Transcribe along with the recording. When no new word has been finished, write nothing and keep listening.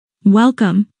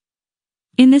Welcome.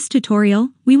 In this tutorial,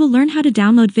 we will learn how to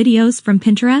download videos from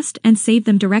Pinterest and save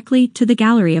them directly to the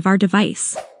gallery of our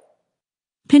device.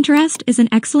 Pinterest is an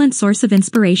excellent source of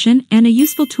inspiration and a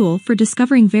useful tool for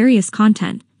discovering various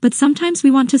content, but sometimes we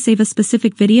want to save a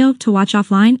specific video to watch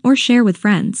offline or share with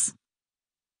friends.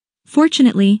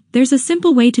 Fortunately, there's a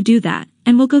simple way to do that,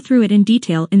 and we'll go through it in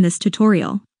detail in this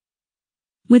tutorial.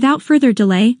 Without further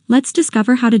delay, let's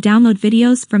discover how to download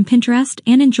videos from Pinterest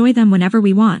and enjoy them whenever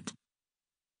we want.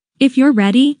 If you're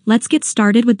ready, let's get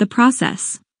started with the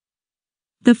process.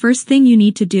 The first thing you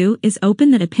need to do is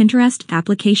open the Pinterest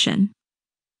application.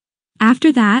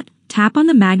 After that, tap on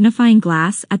the magnifying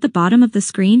glass at the bottom of the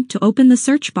screen to open the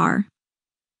search bar.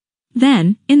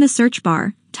 Then, in the search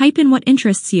bar, type in what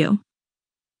interests you.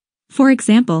 For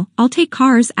example, I'll take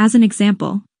cars as an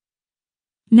example.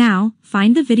 Now,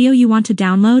 find the video you want to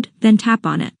download, then tap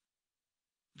on it.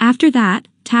 After that,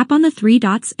 tap on the three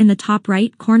dots in the top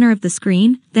right corner of the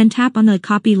screen, then tap on the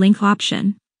Copy Link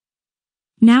option.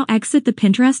 Now exit the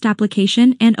Pinterest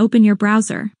application and open your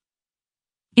browser.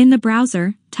 In the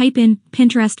browser, type in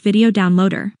Pinterest Video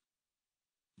Downloader.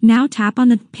 Now tap on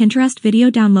the Pinterest Video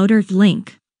Downloader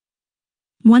link.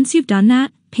 Once you've done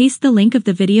that, paste the link of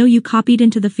the video you copied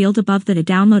into the field above the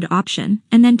Download option,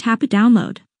 and then tap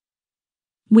Download.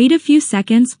 Wait a few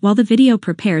seconds while the video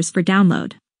prepares for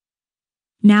download.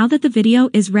 Now that the video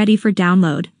is ready for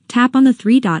download, tap on the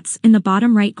three dots in the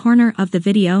bottom right corner of the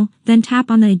video, then tap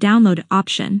on the Download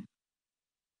option.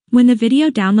 When the video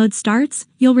download starts,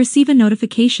 you'll receive a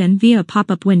notification via a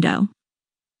pop-up window.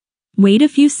 Wait a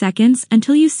few seconds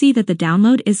until you see that the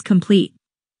download is complete.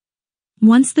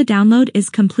 Once the download is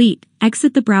complete,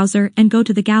 exit the browser and go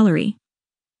to the gallery.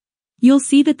 You'll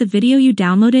see that the video you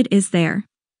downloaded is there.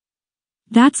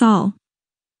 That's all.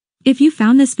 If you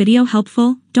found this video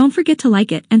helpful, don't forget to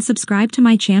like it and subscribe to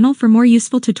my channel for more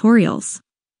useful tutorials.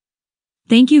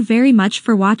 Thank you very much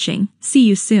for watching. See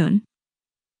you soon.